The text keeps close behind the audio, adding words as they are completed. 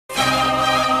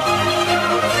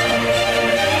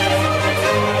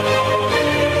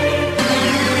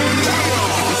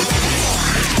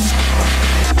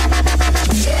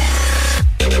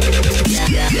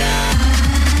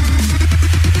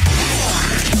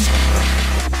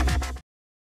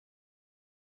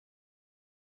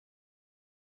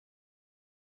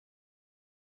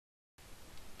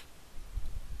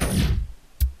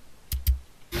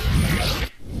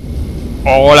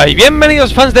Hola y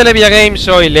bienvenidos fans de Levilla Games,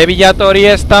 soy Levilla y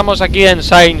estamos aquí en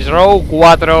Saints Row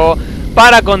 4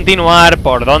 para continuar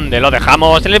por donde lo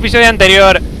dejamos. En el episodio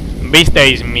anterior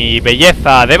visteis mi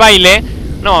belleza de baile,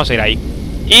 no vamos a ir ahí.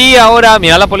 Y ahora,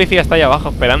 mirad, la policía está ahí abajo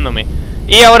esperándome.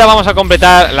 Y ahora vamos a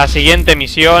completar la siguiente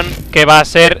misión, que va a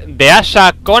ser de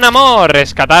Asha con amor,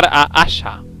 rescatar a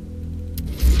Asha.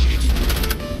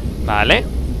 Vale.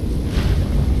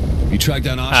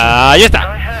 Ahí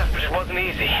está.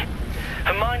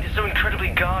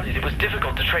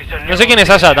 No sé quién es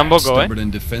Asha tampoco,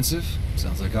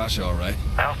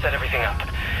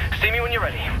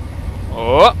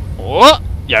 Oh, oh,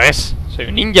 ya ves, soy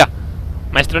un ninja.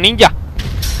 Maestro ninja.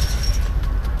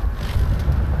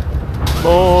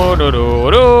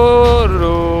 Hola.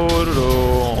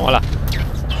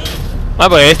 Bueno,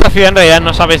 pues esta ciudad en realidad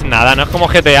no sabes nada. No es como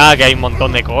GTA, que hay un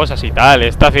montón de cosas y tal.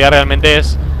 Esta ciudad realmente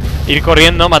es ir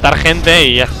corriendo, matar gente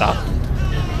y ya está.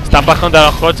 Estampas contra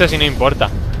los coches y no importa.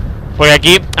 Porque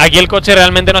aquí el coche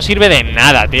realmente no sirve de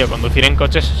nada, tío. Conducir en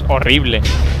coche es horrible.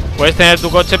 Puedes tener tu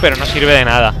coche, pero no sirve de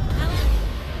nada.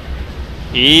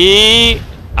 Y...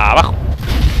 abajo.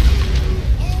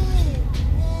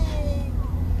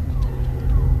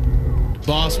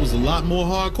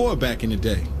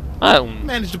 Ah,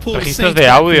 registros de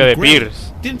audio de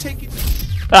Pierce.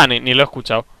 Ah, ni lo he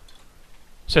escuchado.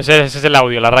 Ese es el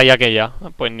audio, la raya aquella.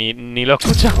 Pues ni lo he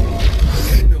escuchado.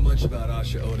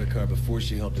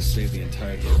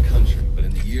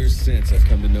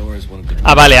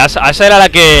 Ah, vale, Asha era la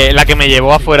que me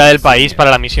llevó afuera del país para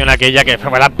la misión aquella, que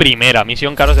fue la primera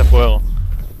misión Caros de Fuego.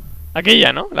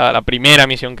 Aquella, ¿no? La primera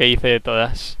misión que hice de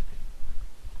todas.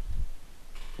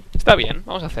 Está bien,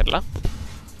 vamos a hacerla.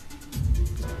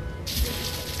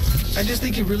 I just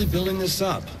think you're really building this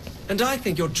up. And I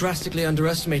think you're drastically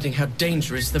underestimating how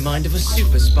dangerous the mind of a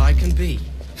super spy can be.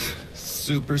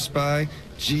 Super spy?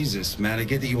 Jesus, man, I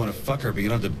get that you want to fuck her, but you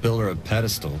don't have to build her a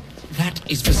pedestal. That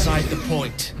is beside the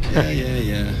point.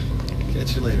 Yeah.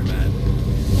 Catch you later, man.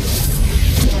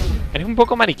 Eres un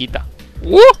poco mariquita.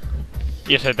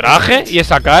 ¿Y ese traje? ¿Y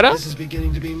esa cara? This is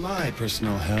beginning to be my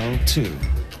personal hell, too.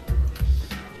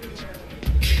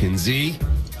 Kinsey?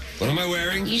 What am I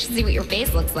wearing? You should see what your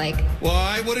face looks like.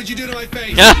 Why? What did you do to my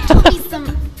face? Some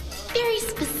very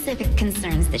specific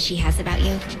concerns that she has about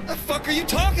you. What the fuck are you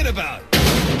talking about?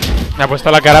 ¿Me ha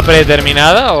puesto la cara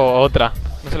predeterminada o otra?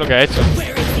 No sé lo que ha hecho.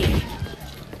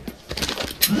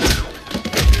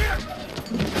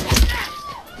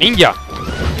 ¡Ninja!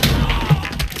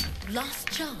 Lost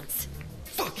chance.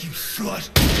 Fuck you, slut.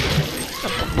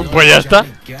 Pues ya está.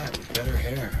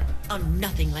 I'm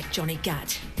nothing like Johnny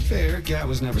Gat. Fair, Gat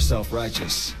was never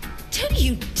self-righteous. Don't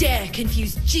you dare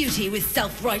confuse duty with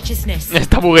self-righteousness.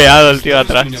 Está bugueado el tío de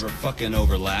atrás. You never fucking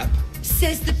overlap.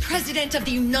 Says the President of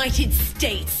the United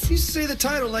States. You say the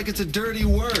title like it's a dirty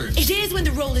word. It is when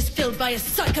the role is filled by a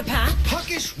psychopath.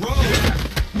 Puckish road.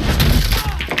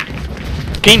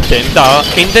 ¿Qué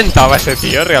intentaba ese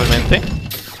tío realmente?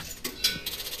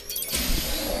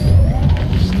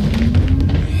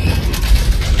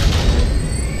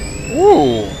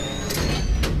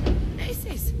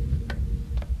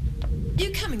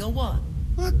 You coming or what?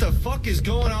 What the fuck is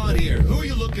going on here? Who are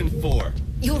you looking for?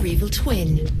 Your evil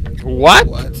twin. What?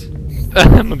 What?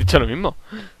 Hemos dicho lo mismo.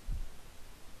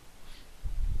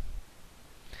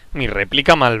 ¿Mi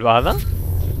réplica malvada?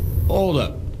 Hold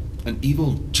up. An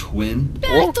evil twin?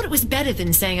 I thought it was better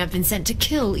than saying I've been sent to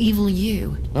kill evil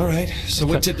you. All right. So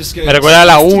what tip the scales? Me recuerda a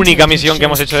la única misión que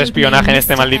hemos hecho de espionaje en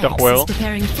este maldito juego.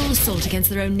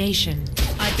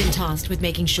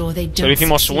 Solo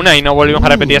hicimos una y no volvimos a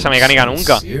repetir esa mecánica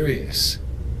nunca.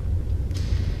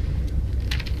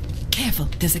 Careful,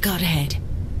 there's a guard ahead.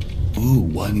 Ooh,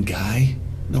 one guy?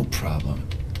 No problem.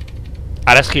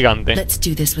 Ahora es gigante. Let's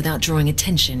do this without drawing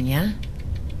attention, yeah?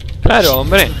 Claro,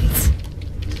 hombre.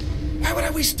 Why would I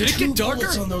waste two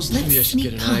bullets on those? Let's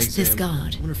sneak past this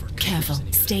guard. Careful,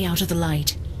 stay out of the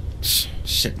light.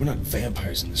 Shit, we're not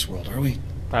vampires in this world, are we?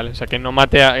 Vale, o sea que no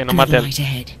mate al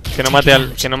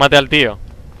tío.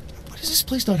 Why does this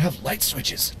place not have light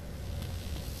switches?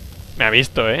 Me ha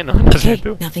visto, no sé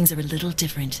tú. Now things are a little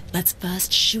different. Let's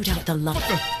first shoot out the light.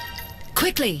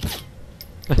 Quickly.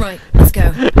 Right, let's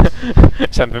go.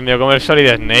 Se ha encendido como el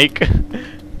Solid Snake.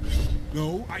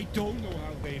 No, I don't know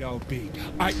how late I'll be.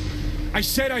 I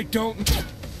said I don't.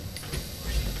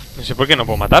 No sé por qué no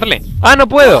puedo matarle. ¡Ah, no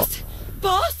puedo!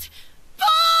 Boss.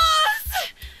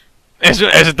 Es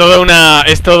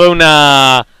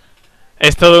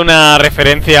toda una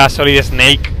referencia a Solid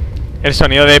Snake. El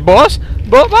sonido de boss.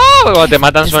 Cuando te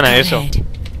matan suena eso.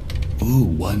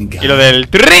 Y lo del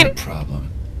trin.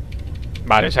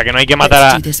 Vale, o sea que no hay que matar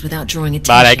a... Let's do this without drawing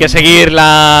Vale, hay que attention. seguir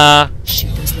la... Shoot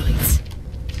those lights.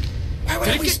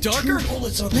 Did it get darker?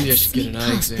 Let's sneak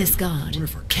past this guard.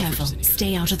 Careful,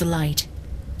 stay out of the light.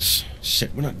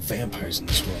 Shit, we're not vampires in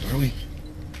this world, are we?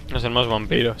 No somos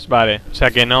vampiros, vale. O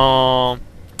sea que no...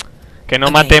 Que no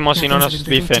Okay, matemos si no nothing's nos a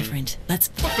little dicen. different. Let's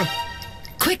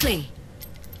quickly.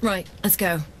 Right, let's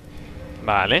go.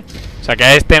 Vale. O sea que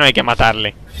a este no hay que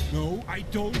matarle. No, I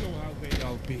don't know how late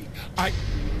I'll be.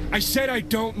 I said I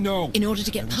don't know. In order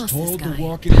to get past this Told to guy.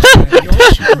 walk in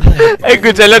the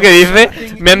Escuchad lo que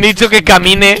dice. Me han dicho que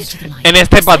camine en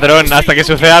este patrón hasta que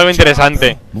suceda algo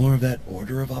interesante. More of that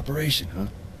order of operation, huh?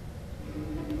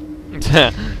 O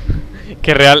sea,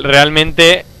 que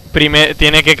realmente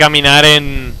tiene que caminar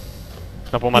en...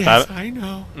 No puedo matar. Yes, I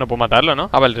know. No puedo matarlo, ¿no?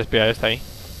 Ah, vale, el respirador está ahí.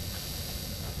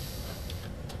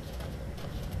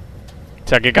 O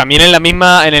sea, que camine en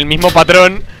en el mismo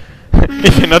patrón. Y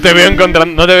que no te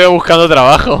veo buscando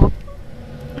trabajo.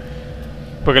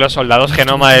 Porque los soldados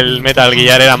genoma del Metal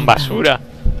Gear eran basura.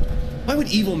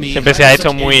 Siempre se ha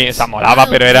hecho muy... O sea, molaba,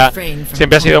 pero era...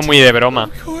 Siempre ha sido muy de broma.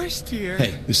 Of course, dear.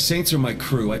 Hey, the Saints are my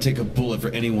crew. I take a bullet for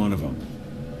any one of them.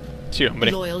 Sí,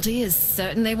 hombre. Loyalty is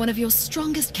certainly one of your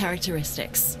strongest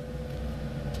characteristics.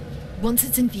 Once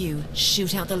it's in view,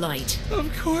 shoot out the light. Of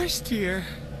course, dear.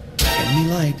 Enemy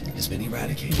light has been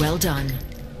eradicated. Well done.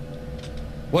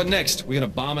 What next? We gonna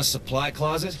bomb a supply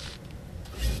closet?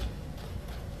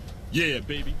 Yeah,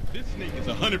 baby. This snake is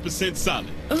 100% solid.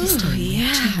 This time,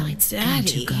 two lights and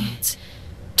two guards.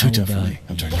 Too tough for me.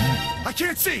 I'm turning around. I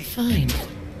can't see. Fine.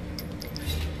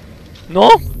 ¿No?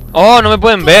 Oh, no me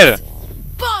pueden ver.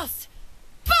 Boss!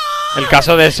 El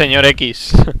caso del señor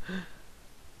X.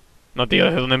 No, tío,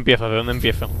 ¿desde dónde empiezo? ¿De dónde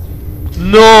empiezo?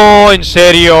 ¡No! ¿En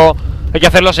serio? ¿Hay que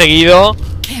hacerlo seguido?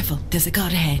 Careful, there's a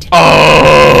guard ahead.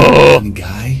 ¡Oh! One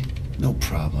guy? No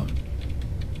problem.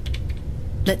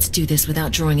 Let's do this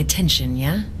without drawing attention,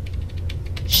 yeah?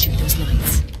 Shoot those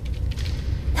lights.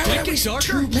 Did it get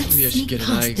darker? Let's sneak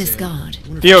past this guard.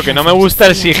 Tío, que no me gusta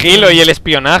el sigilo y el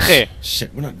espionaje.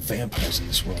 Shit, we're not vampires in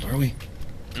this world, are we?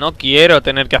 No quiero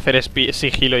tener que hacer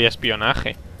sigilo y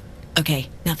espionaje. Okay,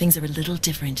 now things are a little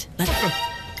different. Let's...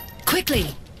 Quickly!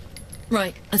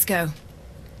 Right, let's go.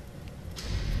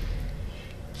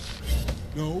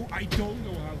 No, I don't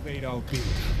know how late I'll be.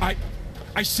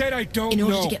 I said I don't In know.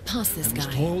 order to get past this I was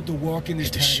guy, told to walk in this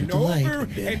to shoot pattern the light over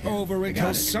and then and over I until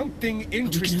got it. something but we can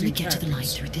interesting only get to the light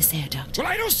happens. through this air duct. Well,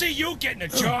 I don't see you getting a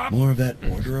job. More of that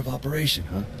order of operation,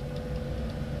 huh?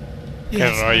 Qué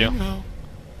rollo. I know.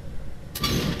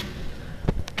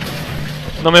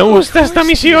 No me gusta esta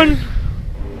misión.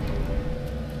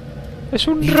 Es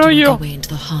un We have to work our rollo. way into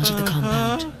the heart of the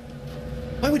compound.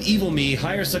 Why would evil me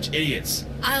hire such idiots?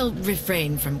 I'll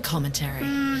refrain from commentary.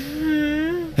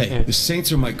 Hey, the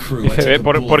Saints are my crew. I Dice, take ve, a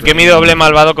bullet ¿por qué for mi any doble one of them.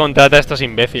 malvado contrata a estos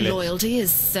imbéciles? Loyalty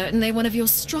is certainly one of your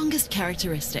strongest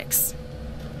characteristics.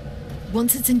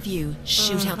 Once it's in view,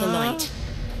 shoot out the light.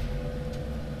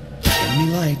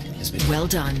 Enemy light has been. Well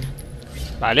done.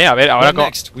 Vale, a ver, ahora, What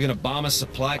next? We gonna bomb a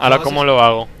supply ahora closet? cómo lo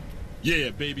hago.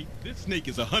 Yeah, baby. This snake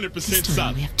is 100% This time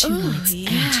solid. we have two lights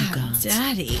and two guards.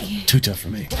 Daddy. Too tough for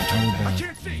me. I'm turning I around.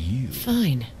 can't see.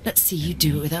 Fine. Let's see you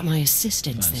do it without my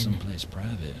assistance then. Someplace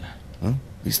private. Well,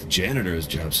 at least the janitor has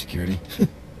job security.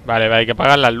 Vale, hay que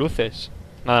apagar las luces.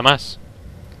 Nada más.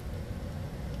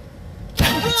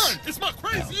 Run! It's my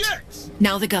crazy ex!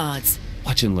 Now the guards.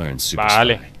 Watch and learn, super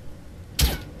Vale.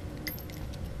 spy.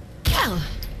 Well,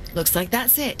 looks like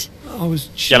that's it. I was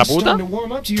 ¿Y a la just puta? starting to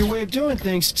warm up to your way of doing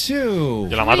things too.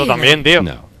 Yo la mato también, tío.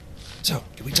 No. So,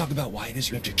 can we talk about why it is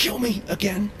you have to kill me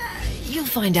again? You'll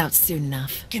find out soon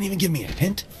enough. Can't even give me a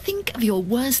hint. Think of your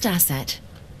worst asset,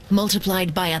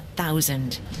 multiplied by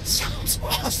 1,000. Sounds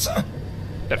awesome.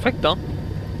 Perfecto.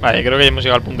 Vale, creo que ya hemos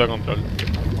llegado al punto de control.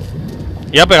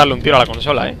 Iba a pegarle un tiro a la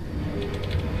consola,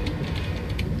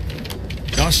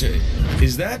 Gosh,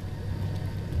 is that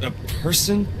a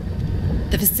person?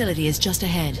 The facility is just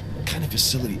ahead. What kind of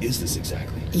facility is this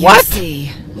exactly? You'll What?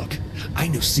 see. Look, I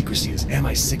know secrecy is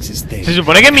MI6's thing. ¿Se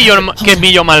supone que es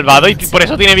millo malvado y por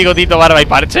eso tiene bigotito, barba y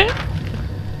parche?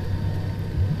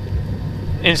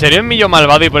 ¿En serio es millo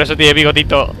malvado y por eso tiene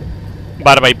bigotito,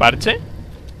 barba y parche?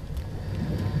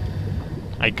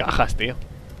 Hay cajas, tío.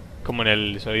 Como en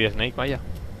el Solid Snake, vaya.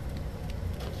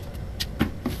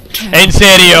 ¿En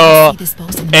serio?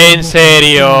 ¿En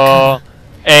serio?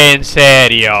 ¿En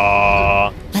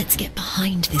serio? Let's get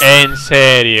behind this. ¿En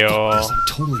serio? I'm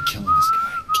totally killing this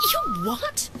guy. You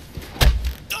what?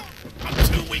 I'm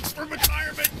 2 weeks from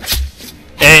retirement.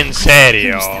 ¿En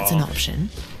serio? That's an option.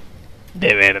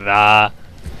 De verdad.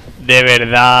 De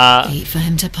verdad. Wait for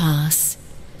him to pass.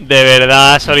 De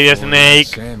verdad, Solid Snake.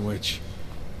 Sandwich.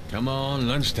 Come on,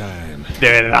 lunchtime. De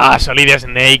verdad, Solid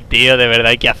Snake, tío, de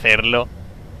verdad hay que hacerlo.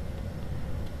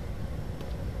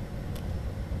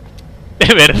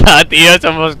 De verdad, tío,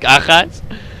 somos cajas.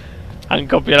 Han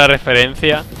copiado la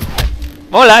referencia.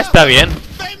 Mola, está bien.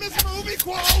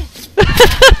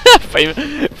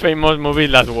 Famous movie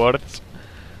last words.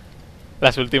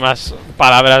 Las últimas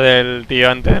palabras del tío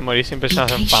antes de morir siempre se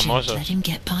hacen famosos.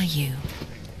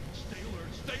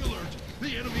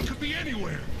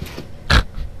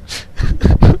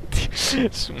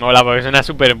 Mola, porque es una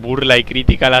super burla y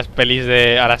crítica a las pelis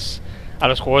de... a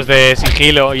los juegos de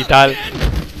sigilo y tal.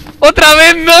 ¡Otra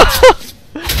vez no!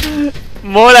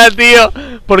 Mola, tío.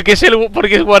 Porque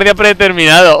es guardia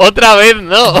predeterminado. ¡Otra vez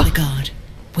no!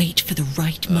 Wait for the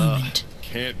right moment.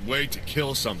 Can't wait to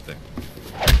kill something.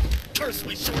 Curse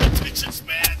me, so intentions,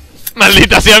 man.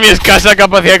 Maldita sea mi escasa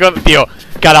capacidad con... Tío,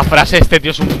 cada frase de este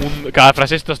tío es un mundo. Cada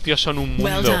frase de estos tíos son un mundo.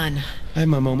 Well done. I have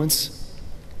my moments.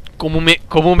 ¿Cómo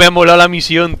me ha molado la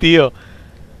misión, tío?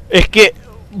 Es que...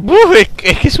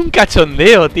 es que es un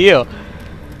cachondeo, tío.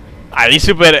 Ahí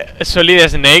super Solid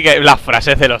Snake. Las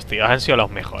frases de los tíos han sido los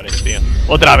mejores, tío.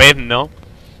 Otra vez, ¿no?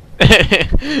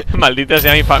 Maldita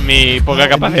sea mi poca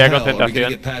capacidad de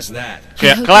concentración.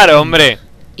 Claro, hombre.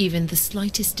 Even the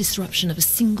slightest disruption of a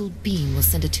single beam will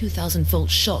send a 2000-volt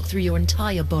shock through your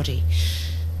entire body.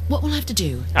 What we'll have to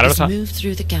do is move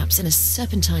through the gaps in a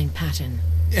serpentine pattern.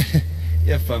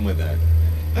 You have fun with that.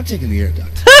 I'm taking the air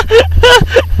duct.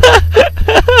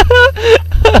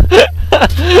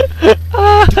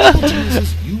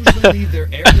 Usually leave their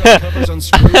air duct covers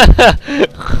unscrewed.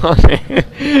 Joder,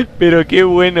 pero qué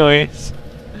bueno es.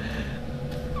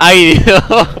 Ay,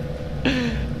 Dios.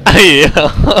 Ay,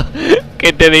 Dios.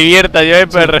 Que te diviertas, yo voy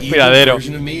por el respiradero. How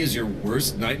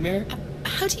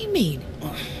do you mean?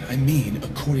 I mean,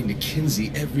 according to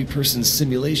Kinsey, every person's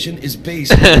simulation is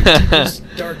based on their deepest,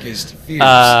 darkest fears.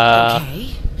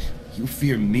 Okay. You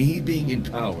fear me being in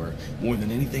power more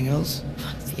than anything else?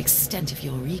 The extent of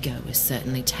your ego is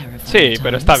certainly terrifying. Sí,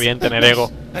 pero está bien tener ego.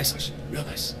 Nice, real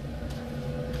nice.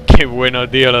 Qué bueno,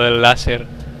 tío, lo del láser.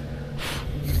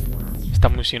 Esta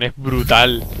misión es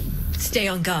brutal. Stay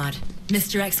on guard.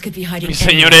 Mr. X could be hiding. Mi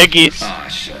señor X. I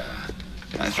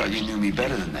thought you knew me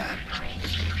better than that.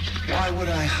 Why would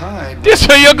I hide? Tío,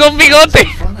 soy yo con bigote.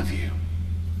 In front of you.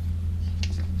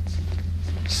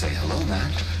 Say hello,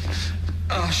 man.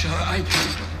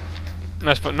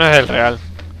 No es el real.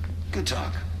 Good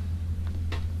talk.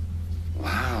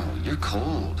 Wow, you're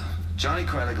cold. Johnny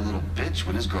cried like a little bitch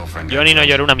when his girlfriend. Johnny no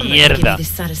llora una mierda.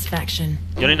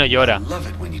 Johnny no llora. Love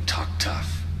it when you talk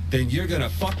tough. Then you're gonna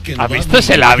fucking. ¿Has visto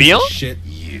ese labio?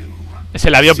 ¿Ese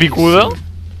labio picudo?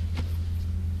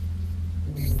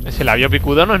 Ese labio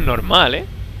picudo no es normal, ¿eh?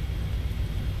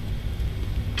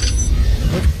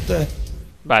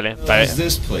 Vale, vale.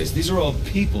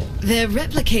 They're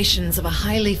replications of a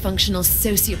highly functional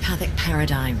sociopathic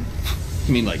paradigm.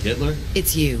 You mean like Hitler?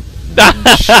 It's you.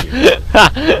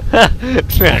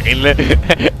 Hitler,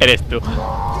 eres tú.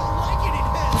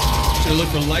 Should I look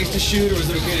for lights to shoot, or is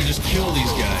it okay to just kill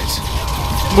these guys?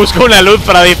 Busco una luz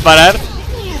para disparar.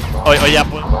 Oye, ya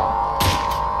pues.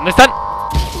 ¿Dónde están?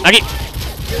 Aquí.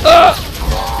 ¡Ah!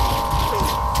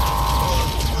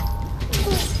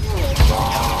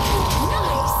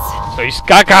 ¡Sois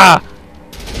caca!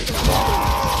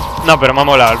 No, pero me ha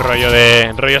molado el rollo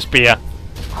espía.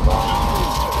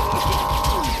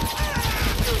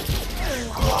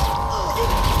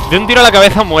 De un tiro a la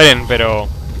cabeza mueren, pero...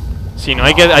 Si no,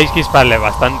 hay que dispararle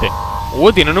bastante.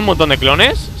 ¿Tienen un montón de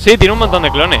clones? Sí, tiene un montón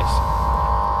de clones.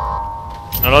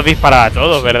 No los dispara a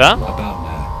todos, ¿verdad?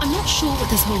 I'm not sure what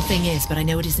this whole thing is, but I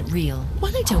know it isn't real.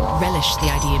 While I don't relish the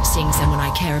idea of seeing someone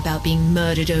I care about being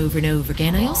murdered over and over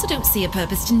again, I also don't see a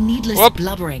purpose to needless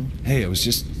blubbering. Hey, I was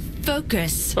just...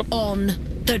 Focus on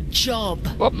the job.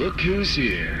 Look who's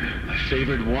here. My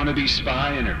favorite wannabe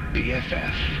spy and her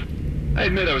BFF. I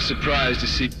admit I was surprised to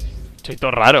see Soy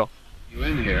todo raro. you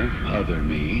in here, other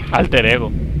me. Alter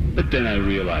ego. But then I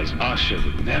realized Asha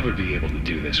would never be able to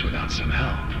do this without some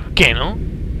help. ¿Qué, no?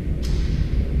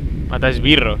 Mata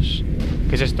esbirros.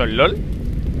 ¿Qué es esto, el LOL?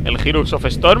 ¿El Heroes of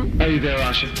Storm? Are you there,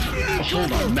 Asha? Oh,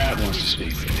 hold on, Matt wants to speak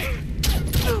with me.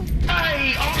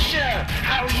 Hey, Asha!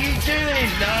 How are you doing,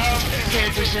 love?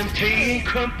 Here for some tea and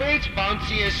crumpets,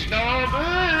 fancy a snob?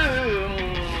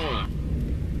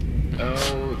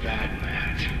 Oh, that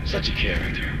Matt. Such a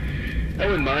character. I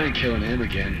wouldn't mind killing him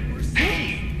again.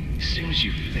 Hey! As soon as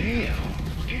you fail,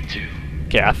 get to.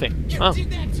 ¿Qué hace? Ah.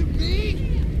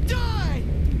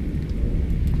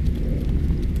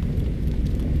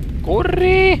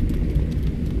 ¡Corre!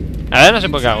 A ver, no sé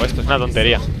por qué hago esto, es una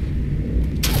tontería.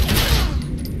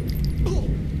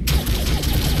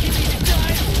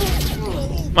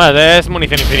 Vale, es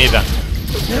munición infinita.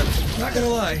 Yep, not gonna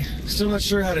lie. Still not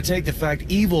sure how to take the fact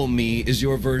evil me is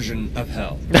your version of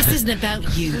hell. This isn't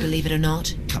about you, believe it or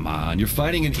not. Come on, you're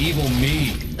fighting an evil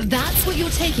me. That's what you're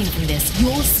taking from this,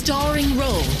 your starring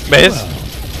role. ¿Ves?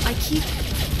 I keep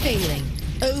failing.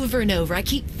 Over and over, I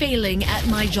keep failing at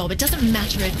my job. It doesn't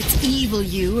matter if it's evil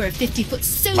you or a 50-foot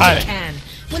soda can.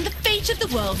 When the fate of the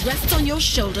world rests on your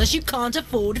shoulders, you can't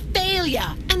afford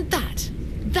failure. And that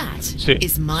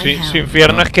is my hell. Su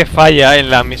infierno es que falla en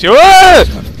la misión. ¡Ah!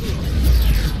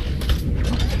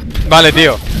 Vale,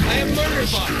 tío.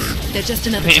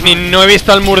 No he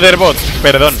visto al Murderbot,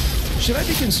 perdón.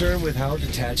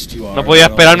 No podía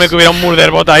esperarme que hubiera un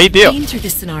Murderbot ahí, tío.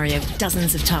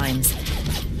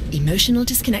 Emotional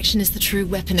disconnection is the true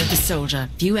weapon of the soldier.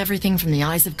 View everything from the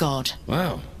eyes of God.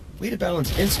 Wow. Way to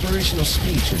balance inspirational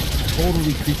speech and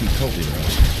totally creepy copy.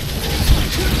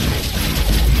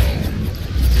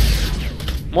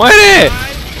 ¡Muere!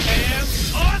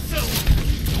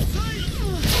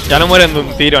 Ya no mueren de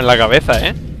un tiro en la cabeza,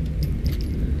 ¿eh?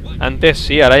 Antes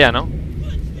sí, ahora ya no.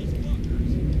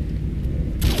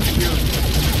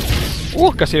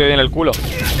 Casi le viene el culo.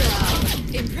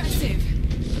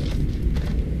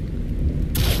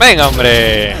 ¡Venga,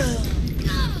 hombre!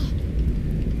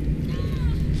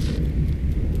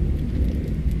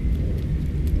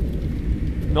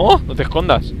 No, no te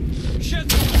escondas.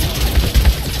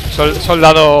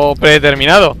 Soldado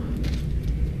predeterminado.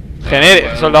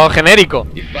 Soldado genérico.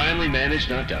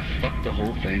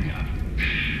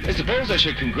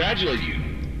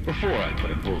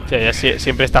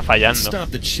 Siempre está fallando.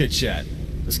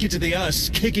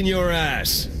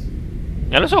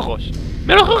 Mira los ojos.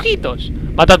 Mira los ojitos.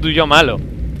 Mata a tu yo malo.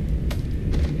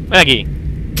 Ven aquí.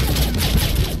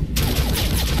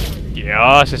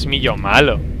 Dios, es mi yo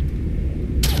malo.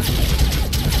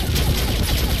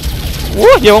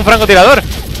 Lleva un francotirador.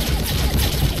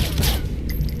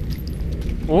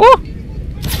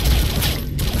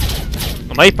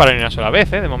 No me ha disparado ni una sola vez,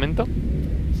 de momento.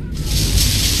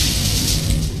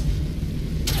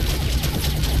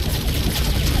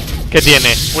 ¿Qué tiene?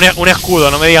 Un escudo,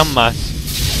 no me digan más.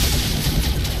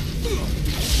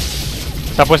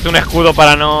 Se ha puesto un escudo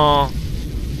para no...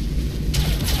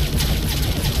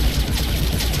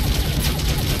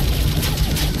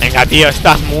 Venga, tío,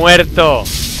 estás muerto.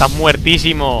 Estás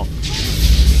muertísimo.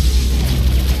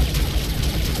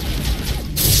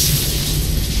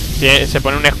 Se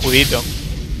pone un escudito.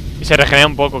 Y se regenera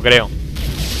un poco, creo.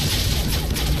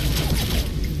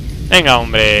 Venga,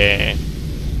 hombre.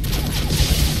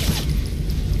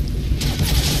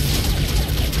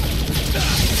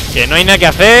 Que no hay nada que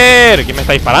hacer. ¿Quién me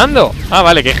está disparando? Ah,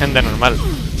 vale, que hay gente normal.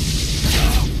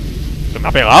 ¿Qué me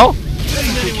ha pegado?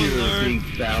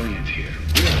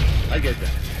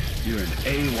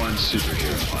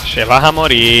 Te vas a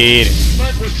morir.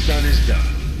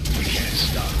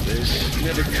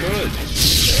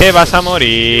 Te vas a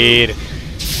morir.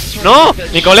 ¡No!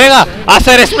 ¡Mi colega!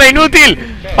 ¡Acer, eres una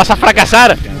inútil! ¡Vas a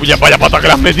fracasar! Vaya pata que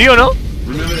le has metido, ¿no?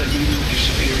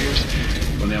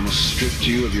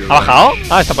 ¿Ha bajado?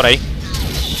 Ah, está por ahí.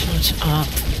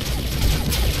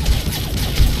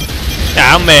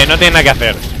 Ya, hombre, no tiene nada que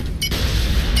hacer.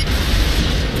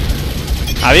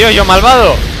 Adiós, yo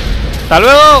malvado. ¡Hasta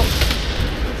luego!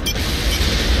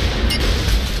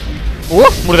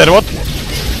 Murderbot.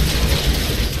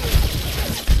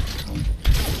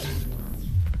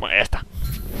 Bueno, ya está.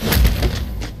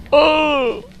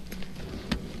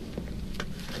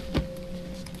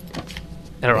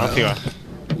 Era una ciudad.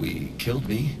 We killed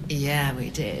me. Yeah, we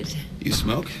did. You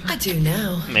smoke? I do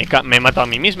now. Me he matado a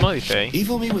mí mismo, dice ahí.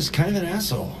 Evil me was kind of an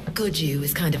asshole. Good you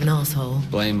is kind of an asshole.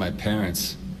 Blame my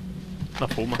parents. No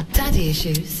fuma. Daddy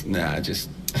issues? Nah, just...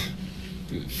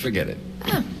 forget it.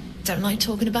 Oh, don't like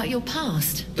talking about your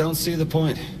past. Don't see the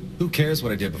point. Who cares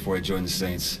what I did before I joined the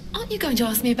Saints? Aren't you going to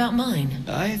ask me about mine?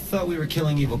 I thought we were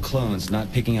killing evil clones,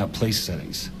 not picking out place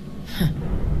settings.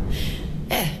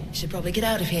 Should probably get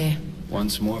out of here.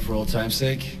 Once more for old time's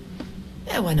sake?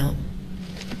 Yeah, why not?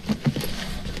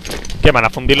 ¿Qué van a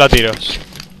fundirlo a tiros?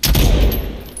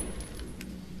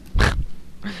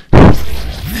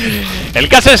 El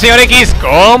caso del señor X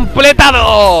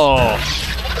completado.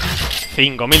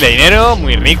 5.000 de dinero,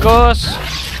 muy ricos.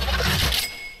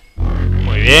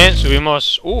 Muy bien,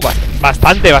 subimos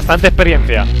bastante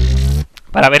experiencia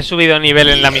para haber subido nivel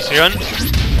en la misión.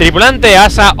 Tripulante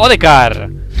Asa Odecar.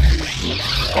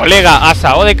 Colega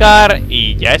Asa Odecar.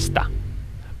 Y ya está.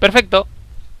 Perfecto.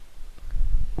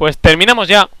 Pues terminamos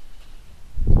ya.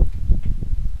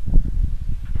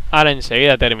 Ahora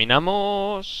enseguida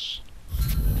terminamos.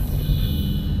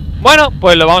 Bueno,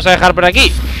 pues lo vamos a dejar por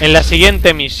aquí. En la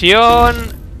siguiente misión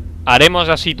haremos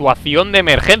la situación de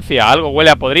emergencia. Algo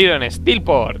huele a podrido en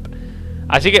Steelport.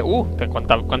 Así que,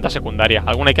 cuánta secundaria.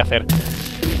 Alguna hay que hacer.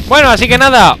 Bueno, así que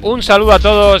nada, un saludo a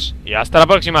todos y hasta la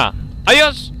próxima.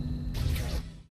 ¡Adiós!